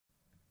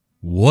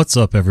What's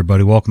up,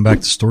 everybody? Welcome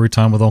back to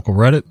Storytime with Uncle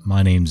Reddit.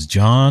 My name's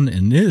John,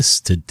 and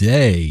it's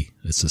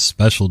a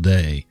special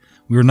day.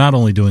 We're not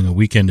only doing a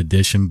weekend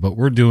edition, but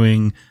we're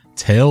doing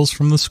Tales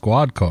from the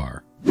Squad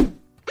Car. I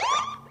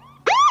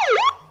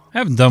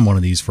haven't done one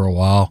of these for a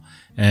while,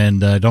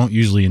 and I don't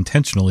usually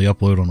intentionally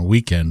upload on a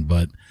weekend,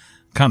 but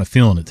I'm kind of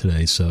feeling it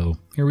today, so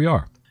here we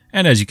are.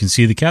 And as you can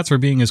see, the cats are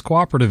being as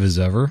cooperative as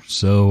ever,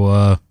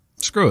 so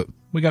screw it.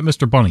 We got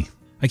Mr. Bunny.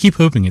 I keep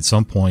hoping at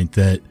some point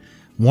that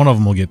one of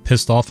them will get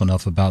pissed off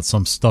enough about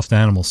some stuffed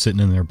animal sitting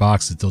in their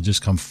box that they'll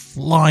just come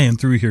flying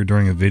through here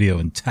during a video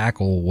and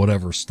tackle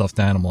whatever stuffed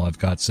animal I've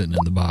got sitting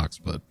in the box.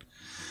 But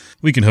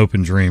we can hope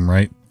and dream,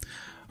 right?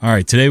 All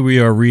right, today we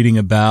are reading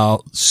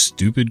about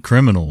stupid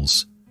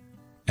criminals.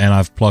 And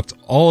I've plucked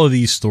all of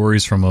these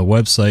stories from a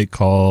website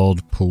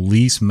called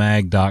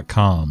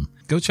policemag.com.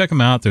 Go check them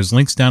out. There's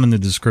links down in the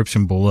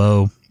description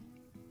below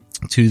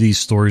to these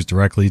stories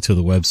directly to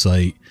the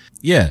website.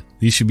 Yeah,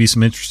 these should be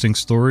some interesting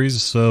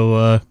stories,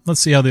 so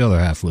let's see how the other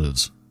half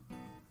lives.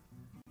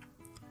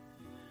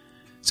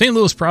 St.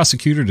 Louis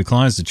prosecutor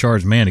declines to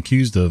charge man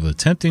accused of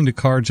attempting to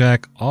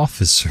carjack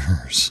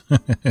officers.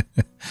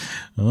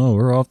 Oh,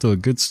 we're off to a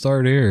good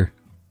start here.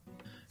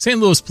 St.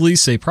 Louis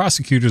police say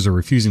prosecutors are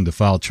refusing to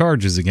file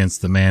charges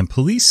against the man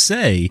police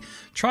say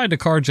tried to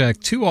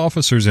carjack two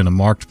officers in a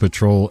marked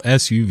patrol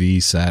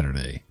SUV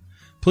Saturday.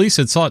 Police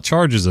had sought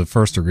charges of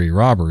first-degree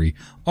robbery,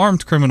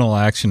 armed criminal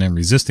action, and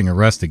resisting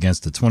arrest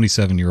against a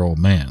 27-year-old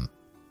man.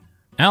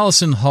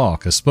 Allison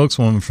Hawk, a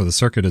spokeswoman for the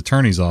Circuit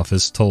Attorney's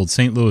Office, told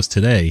St. Louis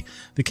Today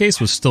the case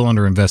was still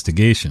under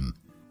investigation.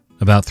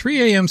 About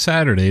 3 a.m.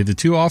 Saturday, the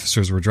two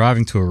officers were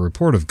driving to a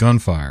report of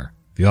gunfire.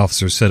 The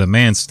officers said a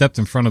man stepped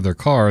in front of their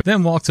car,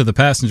 then walked to the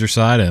passenger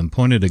side and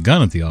pointed a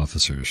gun at the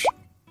officers.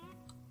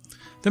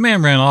 The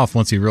man ran off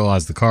once he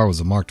realized the car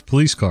was a marked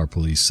police car,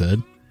 police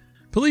said.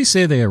 Police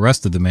say they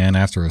arrested the man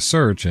after a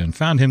search and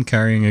found him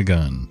carrying a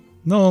gun.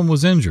 No one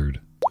was injured.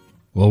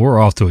 Well,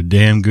 we're off to a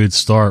damn good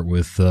start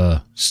with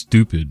the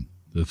stupid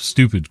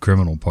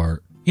criminal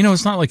part. You know,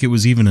 it's not like it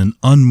was even an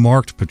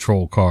unmarked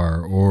patrol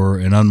car or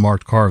an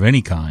unmarked car of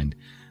any kind.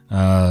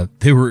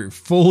 They were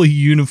fully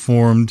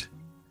uniformed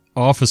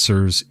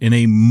officers in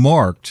a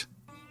marked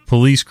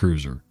police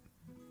cruiser.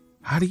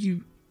 How do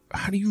you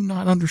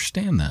not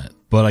understand that?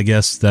 But I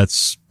guess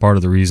that's part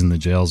of the reason the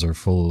jails are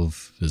full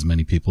of as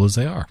many people as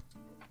they are.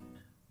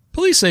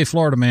 Police say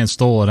Florida man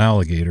stole an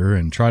alligator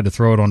and tried to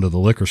throw it onto the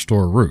liquor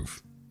store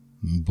roof.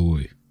 Oh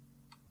boy.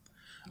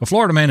 A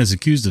Florida man is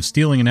accused of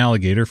stealing an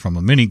alligator from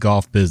a mini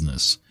golf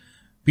business,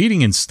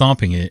 beating and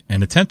stomping it,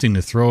 and attempting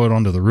to throw it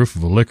onto the roof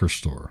of a liquor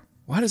store.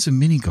 Why does a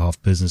mini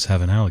golf business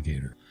have an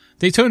alligator?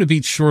 Daytona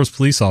Beach Shores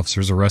police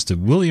officers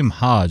arrested William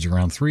Hodge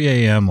around 3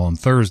 a.m. on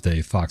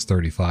Thursday, Fox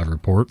 35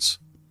 reports.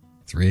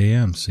 3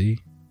 a.m., see?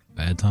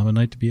 Bad time of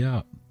night to be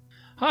out.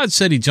 Hodge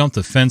said he jumped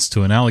a fence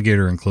to an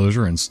alligator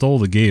enclosure and stole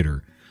the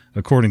gator,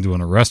 according to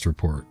an arrest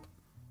report.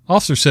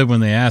 Officers said when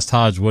they asked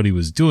Hodge what he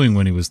was doing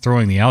when he was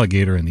throwing the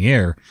alligator in the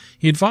air,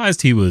 he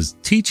advised he was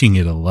teaching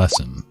it a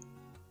lesson.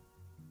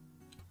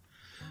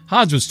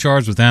 Hodge was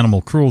charged with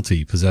animal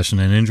cruelty, possession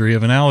and injury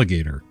of an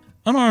alligator,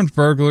 unarmed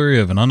burglary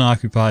of an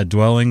unoccupied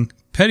dwelling,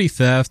 petty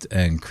theft,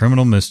 and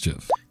criminal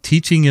mischief.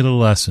 Teaching it a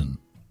lesson.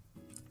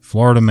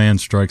 Florida man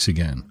strikes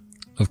again.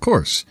 Of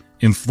course,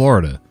 in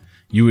Florida,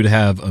 you would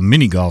have a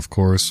mini golf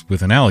course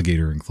with an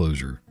alligator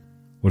enclosure.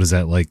 What is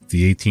that, like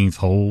the 18th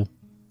hole?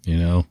 You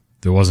know,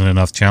 there wasn't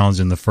enough challenge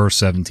in the first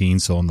 17,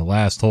 so on the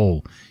last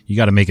hole, you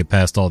got to make it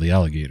past all the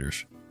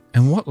alligators.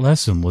 And what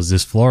lesson was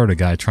this Florida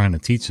guy trying to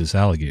teach this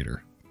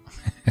alligator?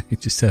 I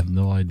just have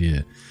no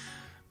idea.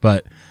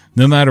 But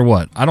no matter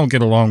what, I don't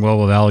get along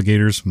well with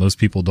alligators. Most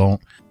people don't.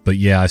 But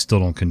yeah, I still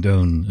don't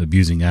condone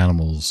abusing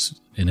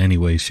animals in any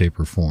way, shape,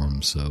 or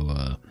form.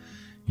 So,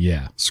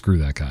 yeah, screw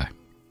that guy.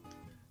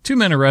 2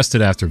 men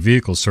arrested after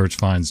vehicle search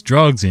finds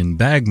drugs in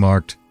bag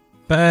marked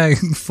bag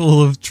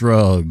full of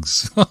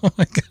drugs. Oh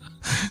my God.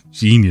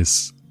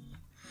 Genius.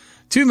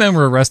 2 men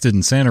were arrested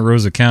in Santa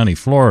Rosa County,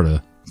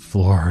 Florida.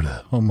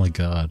 Oh my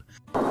God.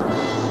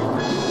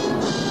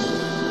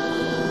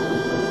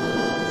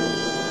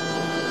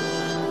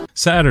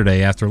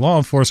 Saturday after law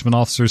enforcement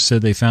officers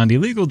said they found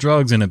illegal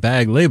drugs in a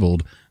bag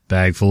labeled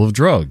bag full of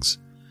drugs.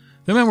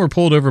 The men were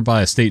pulled over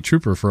by a state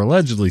trooper for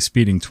allegedly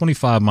speeding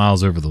 25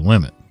 miles over the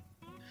limit.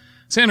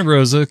 Santa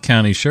Rosa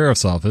County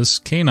Sheriff's Office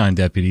canine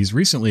deputies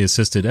recently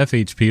assisted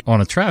FHP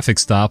on a traffic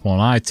stop on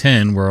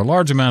I-10 where a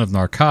large amount of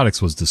narcotics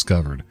was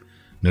discovered.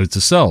 Note to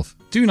self,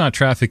 do not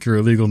traffic your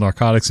illegal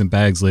narcotics in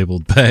bags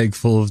labeled bag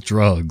full of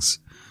drugs.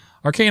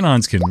 Our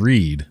canines can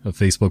read, a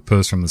Facebook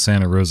post from the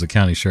Santa Rosa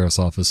County Sheriff's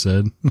Office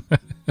said.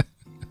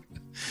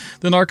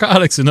 The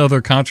narcotics and other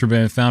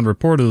contraband found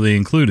reportedly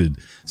included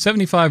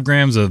 75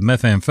 grams of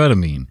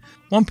methamphetamine,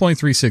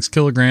 1.36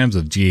 kilograms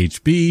of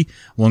GHB,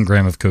 1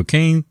 gram of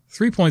cocaine,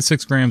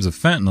 3.6 grams of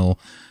fentanyl,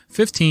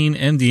 15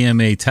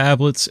 MDMA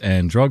tablets,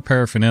 and drug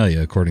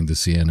paraphernalia, according to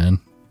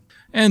CNN.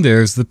 And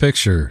there's the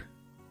picture.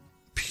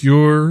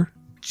 Pure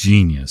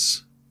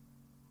genius.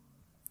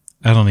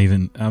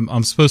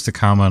 I'm supposed to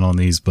comment on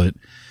these, but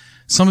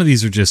Some of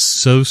these are just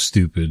so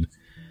stupid.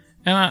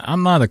 And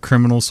I'm not a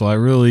criminal, so I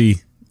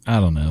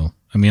don't know.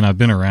 I mean, I've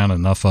been around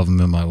enough of them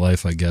in my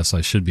life, I guess.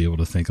 I should be able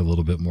to think a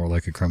little bit more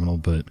like a criminal,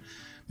 but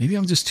maybe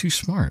I'm just too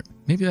smart.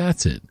 Maybe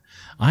that's it.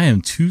 I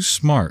am too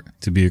smart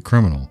to be a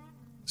criminal,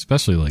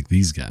 especially like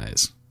these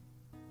guys.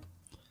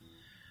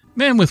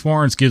 Man with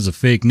warrants gives a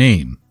fake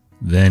name,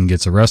 then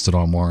gets arrested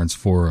on warrants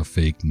for a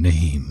fake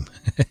name.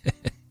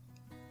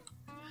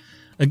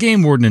 A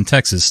game warden in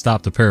Texas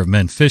stopped a pair of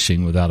men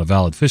fishing without a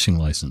valid fishing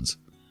license.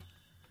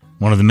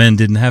 One of the men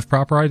didn't have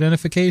proper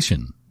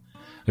identification.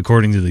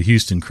 According to the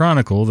Houston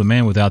Chronicle, the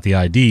man without the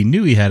ID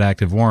knew he had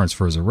active warrants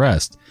for his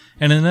arrest,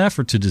 and in an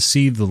effort to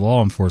deceive the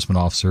law enforcement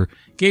officer,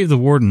 gave the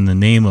warden the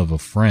name of a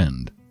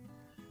friend.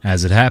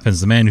 As it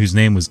happens, the man whose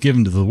name was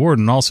given to the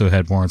warden also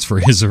had warrants for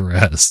his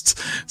arrest.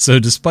 So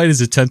despite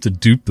his attempt to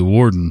dupe the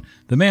warden,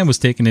 the man was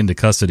taken into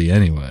custody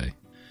anyway.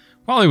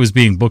 While he was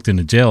being booked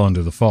into jail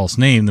under the false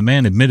name, the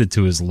man admitted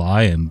to his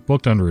lie and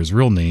booked under his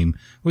real name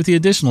with the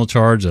additional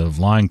charge of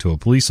lying to a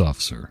police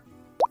officer.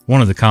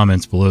 One of the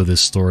comments below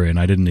this story, and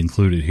I didn't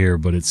include it here,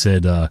 but it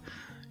said,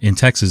 in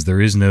Texas there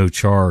is no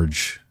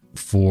charge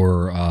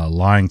for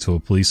lying to a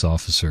police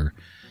officer,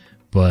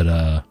 but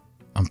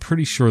I'm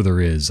pretty sure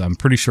there is. I'm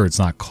pretty sure it's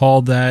not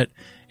called that.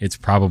 It's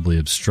probably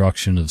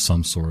obstruction of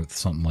some sort,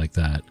 something like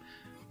that.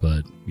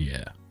 But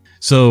yeah.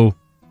 So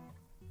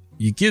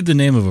you give the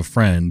name of a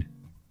friend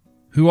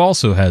who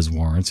also has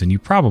warrants, and you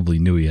probably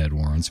knew he had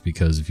warrants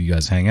because if you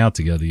guys hang out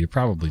together, you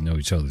probably know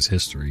each other's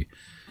history.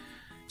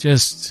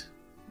 Just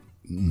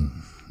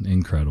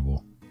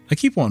incredible. I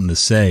keep wanting to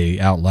say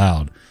out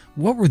loud,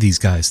 what were these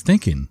guys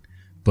thinking?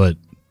 But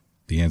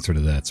the answer to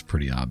that's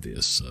pretty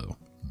obvious, so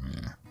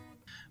yeah.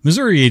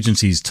 Missouri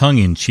agency's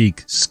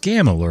tongue-in-cheek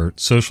scam alert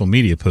social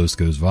media post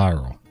goes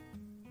viral.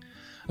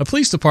 A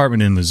police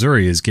department in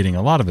Missouri is getting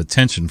a lot of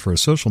attention for a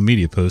social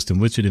media post in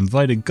which it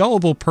invited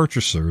gullible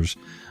purchasers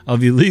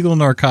of illegal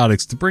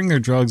narcotics to bring their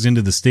drugs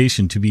into the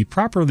station to be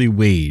properly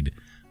weighed,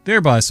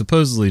 thereby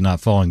supposedly not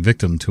falling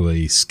victim to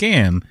a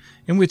scam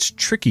in which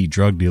tricky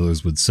drug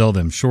dealers would sell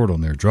them short on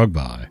their drug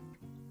buy.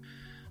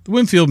 The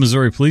Winfield,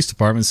 Missouri Police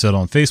Department said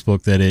on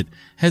Facebook that it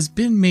has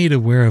been made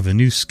aware of a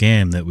new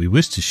scam that we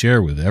wish to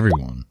share with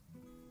everyone.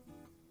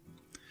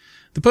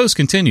 The post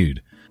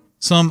continued,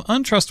 some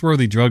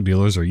untrustworthy drug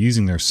dealers are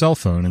using their cell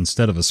phone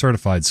instead of a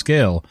certified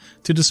scale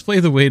to display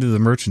the weight of the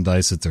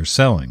merchandise that they're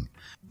selling.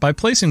 By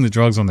placing the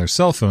drugs on their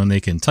cell phone,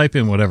 they can type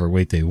in whatever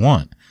weight they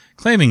want,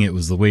 claiming it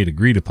was the weight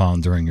agreed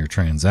upon during your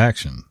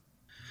transaction.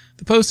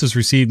 The post has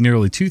received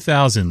nearly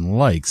 2,000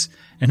 likes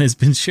and has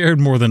been shared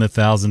more than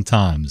 1,000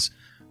 times,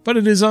 but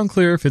it is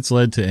unclear if it's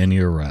led to any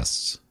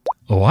arrests.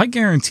 Oh, I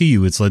guarantee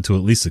you it's led to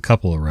at least a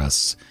couple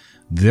arrests.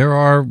 There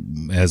are,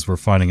 as we're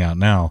finding out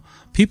now,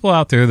 people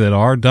out there that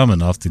are dumb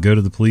enough to go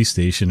to the police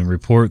station and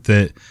report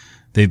that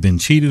they've been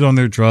cheated on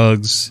their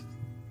drugs,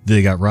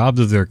 they got robbed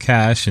of their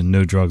cash and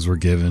no drugs were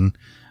given,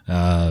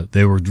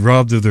 they were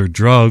robbed of their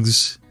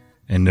drugs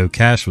and no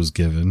cash was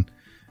given,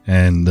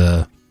 and,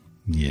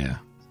 yeah.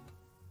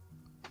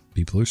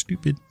 People are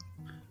stupid.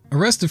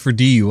 Arrested for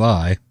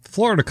DUI,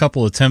 Florida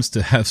couple attempts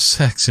to have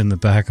sex in the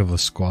back of a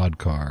squad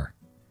car.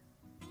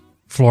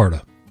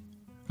 Florida.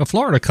 A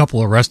Florida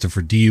couple arrested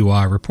for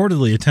DUI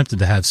reportedly attempted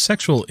to have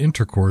sexual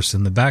intercourse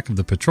in the back of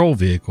the patrol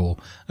vehicle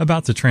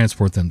about to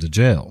transport them to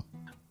jail.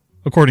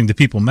 According to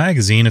People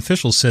magazine,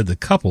 officials said the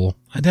couple,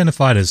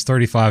 identified as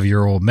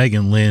 35-year-old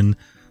Megan Lynn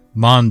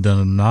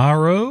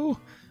Mondanaro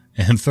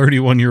and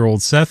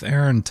 31-year-old Seth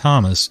Aaron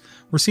Thomas,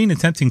 were seen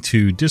attempting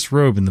to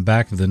disrobe in the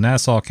back of the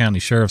Nassau County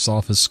Sheriff's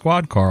Office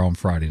squad car on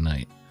Friday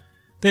night.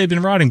 They had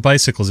been riding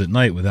bicycles at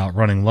night without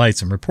running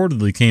lights and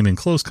reportedly came in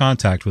close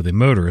contact with a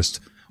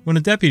motorist when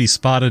a deputy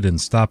spotted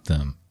and stopped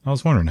them. I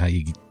was wondering how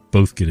you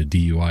both get a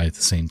DUI at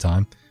the same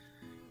time.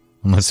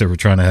 Unless they were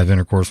trying to have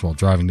intercourse while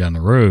driving down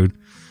the road.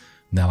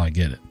 Now I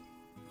get it.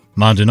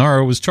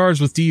 Mondanaro was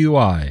charged with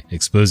DUI,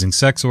 exposing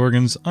sex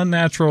organs,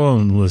 unnatural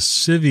and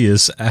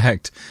lascivious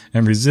act,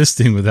 and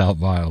resisting without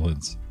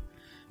violence.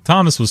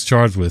 Thomas was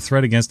charged with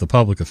threat against a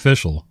public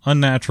official,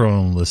 unnatural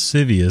and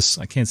lascivious,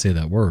 I can't say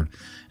that word,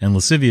 and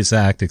lascivious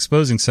act,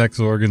 exposing sex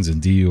organs,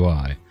 and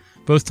DUI.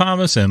 Both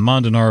Thomas and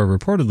Mondanaro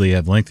reportedly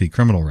have lengthy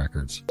criminal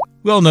records.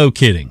 Well, no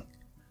kidding.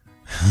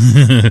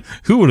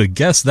 Who would have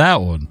guessed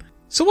that one?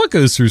 So what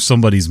goes through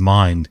somebody's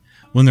mind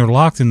when they're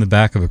locked in the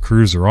back of a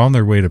cruiser on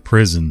their way to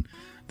prison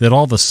that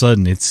all of a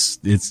sudden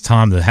it's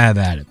time to have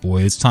at it,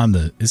 boy. It's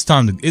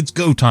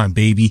go time,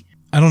 baby.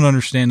 I don't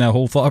understand that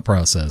whole thought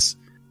process.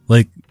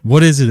 Like,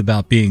 what is it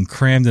about being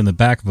crammed in the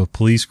back of a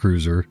police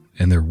cruiser,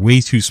 and they're way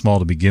too small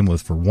to begin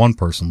with for one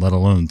person, let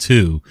alone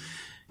two,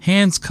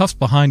 hands cuffed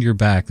behind your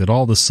back, that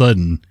all of a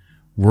sudden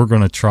we're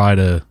going to try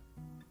to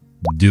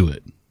do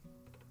it?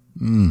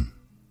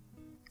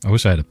 I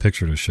wish I had a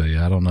picture to show you.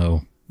 I don't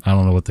know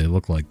what they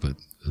look like, but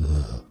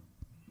ugh.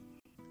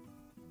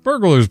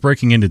 Burglars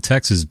breaking into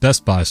Texas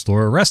Best Buy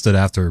store arrested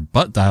after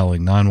butt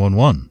dialing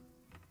 911.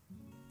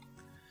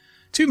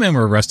 Two men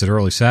were arrested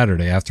early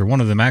Saturday after one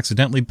of them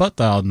accidentally butt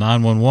dialed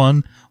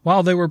 911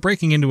 while they were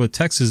breaking into a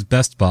Texas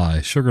Best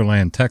Buy, Sugar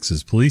Land,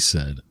 Texas, police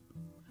said.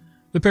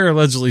 The pair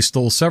allegedly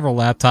stole several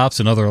laptops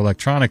and other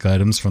electronic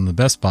items from the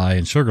Best Buy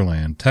in Sugar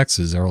Land,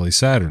 Texas, early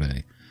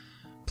Saturday.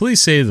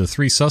 Police say the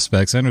three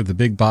suspects entered the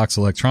big box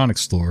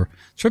electronics store,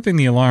 tripping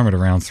the alarm at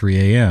around 3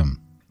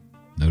 a.m.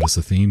 Notice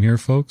a theme here,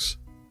 folks?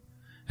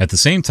 At the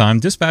same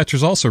time,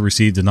 dispatchers also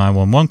received a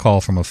 911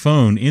 call from a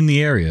phone in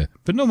the area,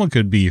 but no one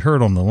could be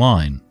heard on the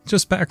line,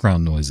 just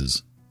background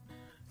noises.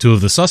 Two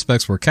of the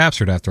suspects were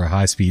captured after a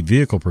high-speed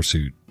vehicle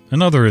pursuit.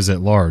 Another is at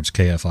large,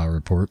 KFI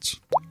reports.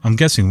 I'm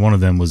guessing one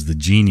of them was the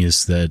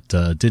genius that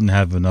didn't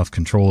have enough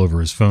control over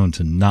his phone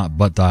to not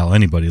butt dial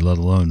anybody, let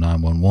alone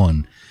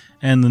 911,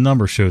 and the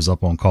number shows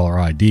up on caller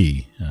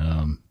ID.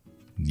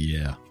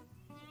 Yeah.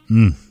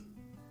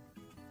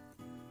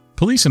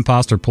 Police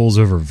imposter pulls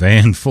over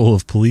van full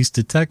of police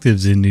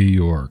detectives in New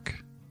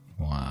York.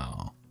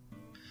 Wow.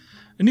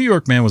 A New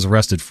York man was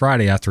arrested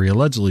Friday after he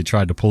allegedly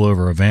tried to pull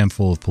over a van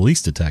full of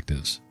police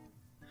detectives.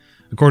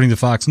 According to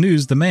Fox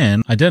News, the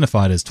man,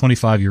 identified as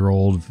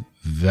 25-year-old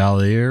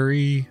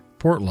Valerie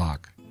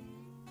Portlock,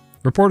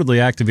 reportedly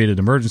activated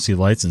emergency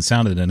lights and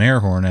sounded an air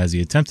horn as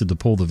he attempted to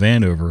pull the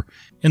van over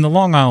in the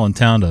Long Island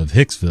town of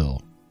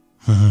Hicksville.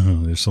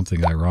 There's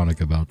something ironic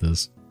about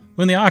this.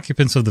 When the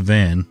occupants of the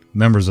van,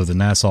 members of the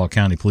Nassau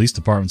County Police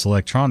Department's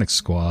electronics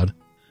squad,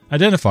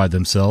 identified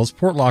themselves,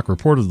 Portlock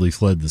reportedly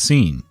fled the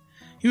scene.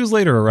 He was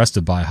later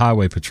arrested by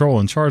Highway Patrol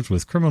and charged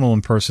with criminal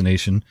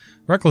impersonation,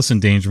 reckless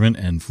endangerment,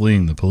 and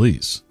fleeing the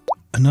police.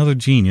 Another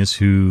genius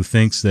who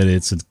thinks that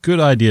it's a good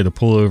idea to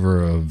pull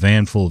over a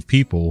van full of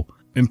people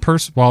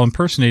while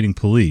impersonating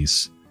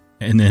police,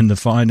 and then to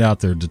find out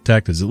they're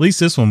detectives. At least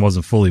this one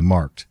wasn't fully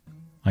marked.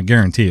 I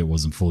guarantee it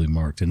wasn't fully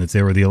marked. And if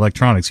they were the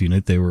electronics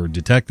unit, they were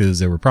detectives.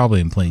 They were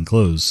probably in plain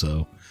clothes.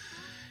 So,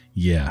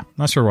 yeah,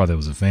 not sure why there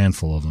was a van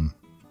full of them.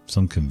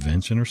 Some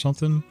convention or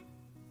something?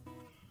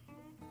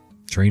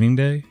 Training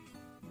day?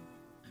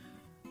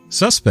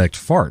 Suspect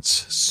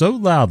farts so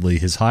loudly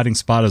his hiding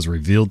spot is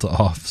revealed to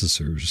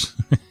officers.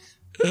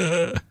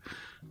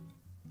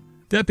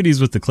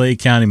 Deputies with the Clay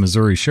County,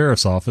 Missouri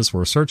Sheriff's Office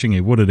were searching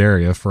a wooded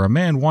area for a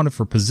man wanted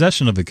for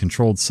possession of a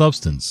controlled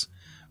substance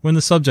when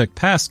the subject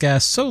passed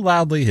gas so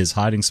loudly his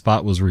hiding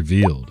spot was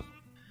revealed.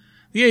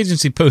 The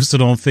agency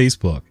posted on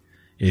Facebook,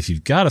 "If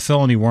you've got a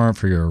felony warrant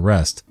for your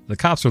arrest, the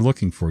cops are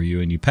looking for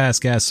you, and you pass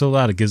gas so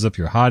loud it gives up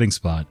your hiding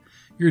spot,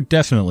 you're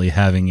definitely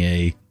having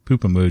a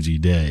poop emoji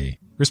day."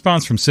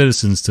 Response from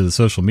citizens to the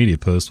social media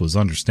post was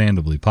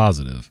understandably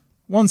positive.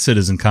 One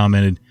citizen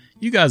commented,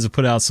 "You guys have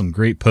put out some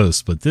great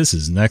posts, but this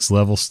is next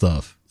level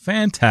stuff.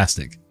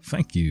 Fantastic.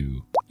 Thank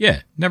you."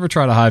 Yeah, never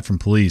try to hide from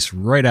police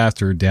right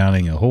after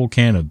downing a whole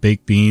can of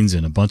baked beans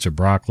and a bunch of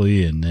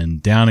broccoli and then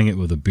downing it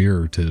with a beer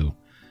or two.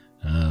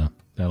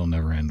 That'll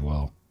never end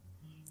well.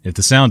 If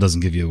the sound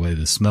doesn't give you away,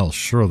 the smell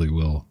surely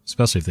will,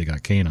 especially if they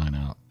got canine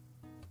out.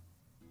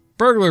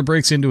 Burglar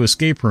breaks into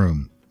escape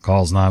room,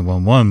 calls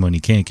 911 when he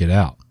can't get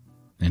out.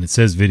 And it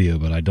says video,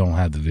 but I don't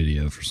have the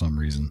video for some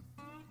reason.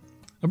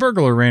 A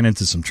burglar ran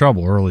into some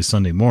trouble early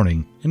Sunday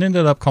morning and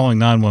ended up calling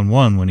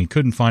 911 when he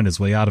couldn't find his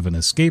way out of an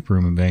escape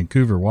room in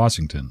Vancouver,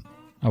 Washington.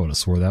 I would have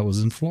swore that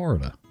was in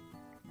Florida.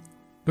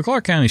 The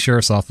Clark County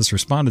Sheriff's Office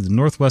responded to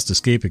Northwest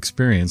Escape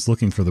Experience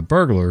looking for the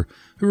burglar,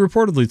 who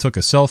reportedly took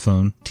a cell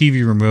phone,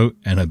 TV remote,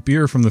 and a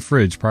beer from the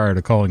fridge prior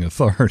to calling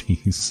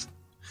authorities.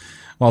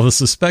 While the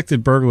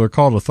suspected burglar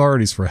called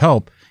authorities for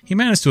help, he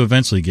managed to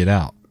eventually get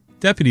out.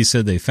 Deputies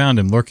said they found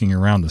him lurking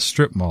around the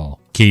strip mall,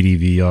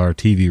 KDVR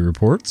TV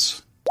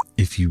reports.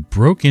 If you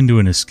broke into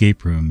an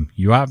escape room,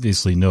 you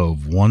obviously know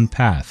of one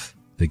path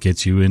that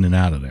gets you in and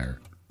out of there.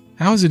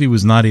 How is it he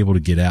was not able to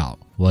get out?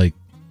 Like,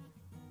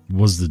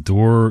 does the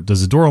door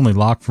only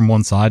lock from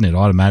one side and it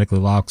automatically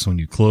locks when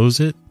you close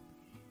it?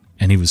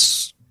 And he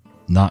was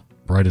not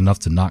bright enough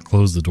to not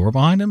close the door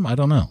behind him? I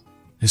don't know.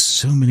 There's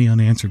so many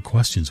unanswered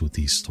questions with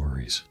these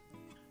stories.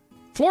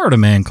 Florida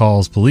man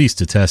calls police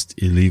to test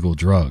illegal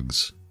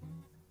drugs.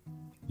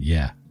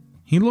 Yeah,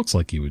 he looks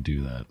like he would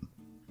do that.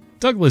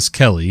 Douglas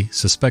Kelly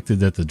suspected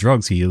that the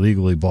drugs he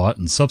illegally bought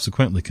and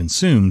subsequently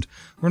consumed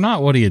were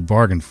not what he had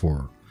bargained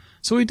for,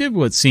 so he did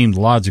what seemed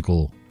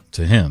logical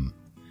to him.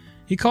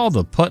 He called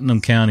the Putnam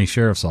County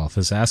Sheriff's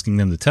Office asking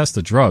them to test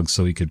the drugs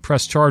so he could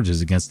press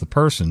charges against the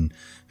person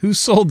who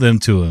sold them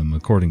to him,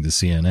 according to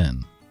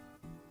CNN.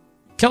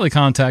 Kelly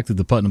contacted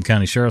the Putnam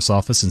County Sheriff's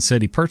Office and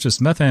said he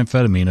purchased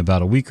methamphetamine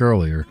about a week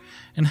earlier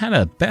and had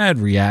a bad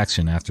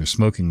reaction after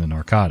smoking the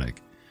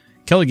narcotic.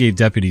 Kelly gave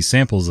deputies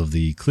samples of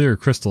the clear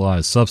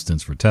crystallized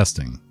substance for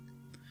testing.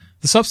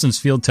 The substance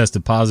field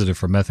tested positive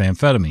for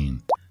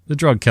methamphetamine, the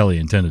drug Kelly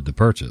intended to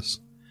purchase.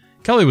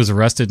 Kelly was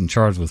arrested and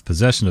charged with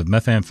possession of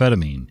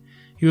methamphetamine.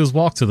 He was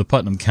walked to the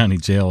Putnam County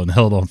Jail and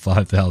held on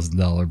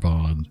 $5,000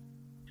 bond.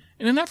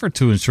 In an effort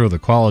to ensure the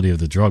quality of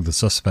the drug the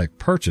suspect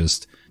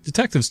purchased,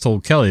 detectives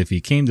told Kelly if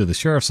he came to the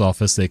sheriff's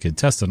office they could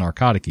test the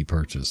narcotic he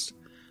purchased.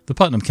 The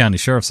Putnam County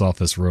Sheriff's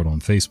Office wrote on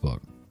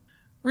Facebook.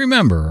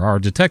 Remember, our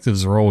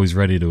detectives are always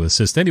ready to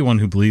assist anyone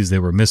who believes they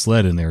were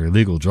misled in their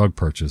illegal drug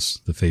purchase,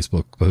 the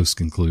Facebook post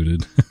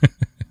concluded.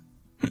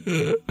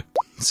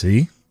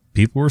 See?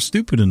 people were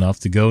stupid enough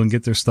to go and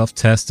get their stuff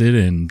tested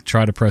and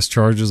try to press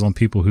charges on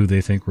people who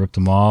they think ripped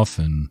them off.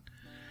 And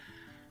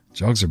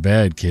drugs are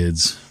bad,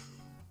 kids.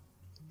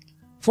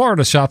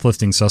 Florida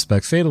shoplifting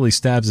suspect fatally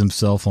stabs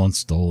himself on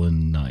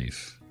stolen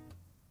knife.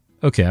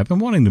 Okay, I've been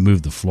wanting to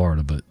move to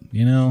Florida, but,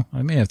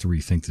 I may have to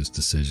rethink this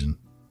decision.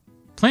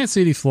 Plant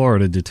City,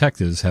 Florida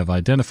detectives have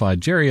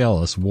identified Jerry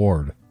Ellis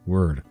Ward,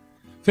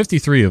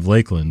 53 of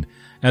Lakeland,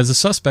 as a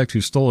suspect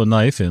who stole a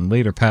knife and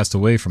later passed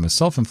away from a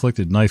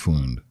self-inflicted knife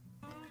wound.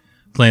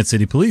 Plant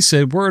City police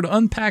said Ward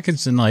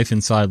unpackaged the knife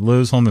inside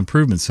Lowe's Home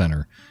Improvement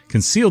Center,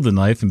 concealed the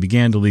knife, and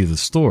began to leave the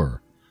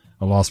store.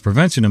 A loss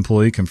prevention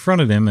employee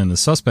confronted him, and the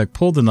suspect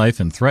pulled the knife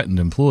and threatened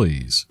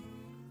employees.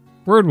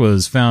 Ward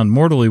was found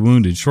mortally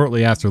wounded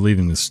shortly after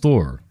leaving the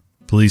store.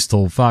 Police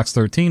told Fox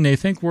 13 they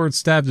think Ward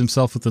stabbed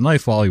himself with the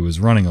knife while he was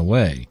running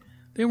away.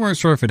 They weren't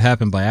sure if it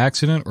happened by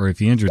accident or if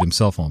he injured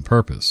himself on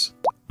purpose.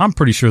 I'm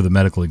pretty sure the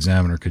medical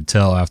examiner could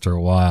tell after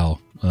a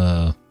while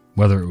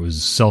whether it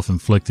was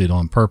self-inflicted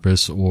on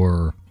purpose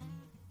or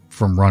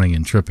from running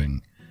and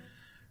tripping.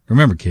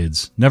 Remember,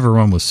 kids, never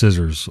run with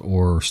scissors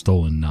or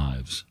stolen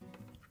knives.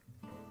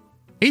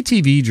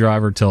 ATV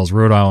driver tells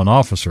Rhode Island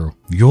officer,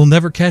 "You'll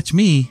never catch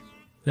me,"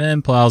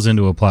 then plows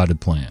into a platted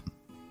plant.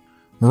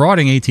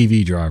 Marauding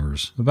ATV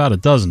drivers, about a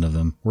dozen of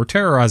them, were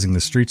terrorizing the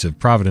streets of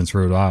Providence,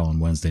 Rhode Island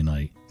Wednesday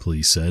night,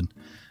 police said,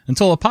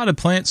 until a potted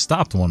plant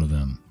stopped one of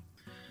them.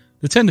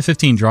 The 10 to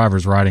 15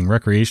 drivers riding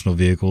recreational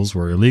vehicles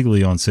were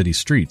illegally on city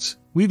streets,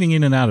 weaving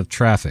in and out of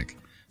traffic,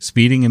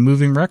 speeding and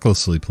moving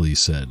recklessly, police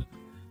said.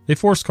 They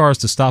forced cars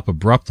to stop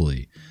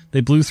abruptly.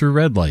 They blew through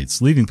red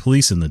lights, leaving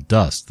police in the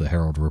dust, the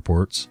Herald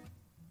reports.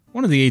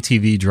 One of the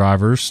ATV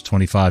drivers,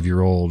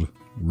 25-year-old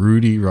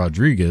Rudy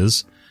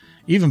Rodriguez,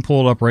 even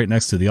pulled up right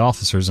next to the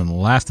officers and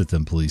laughed at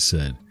them, police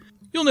said.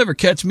 "You'll never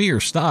catch me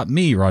or stop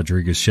me,"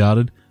 Rodriguez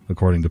shouted,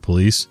 according to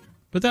police.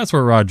 But that's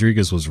where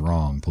Rodriguez was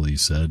wrong,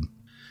 police said.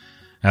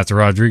 After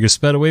Rodriguez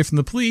sped away from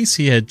the police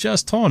he had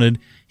just taunted,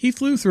 he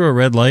flew through a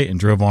red light and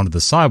drove onto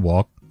the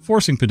sidewalk,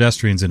 forcing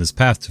pedestrians in his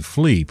path to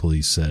flee,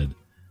 police said.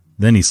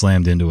 Then he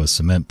slammed into a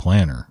cement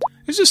planter.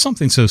 There's just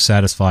something so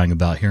satisfying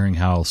about hearing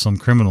how some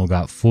criminal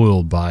got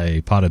foiled by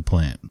a potted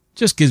plant.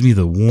 Just gives me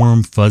the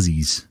warm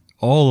fuzzies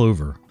all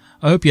over.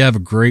 I hope you have a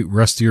great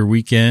rest of your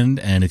weekend,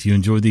 and if you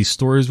enjoyed these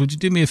stories, would you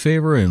do me a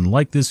favor and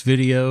like this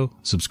video,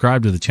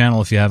 subscribe to the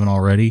channel if you haven't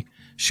already,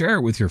 share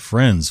it with your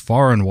friends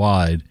far and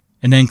wide,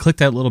 and then click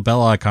that little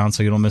bell icon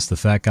so you don't miss the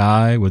fat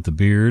guy with the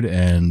beard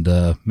and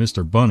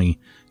Mr. Bunny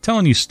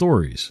telling you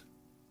stories.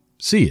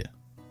 See ya.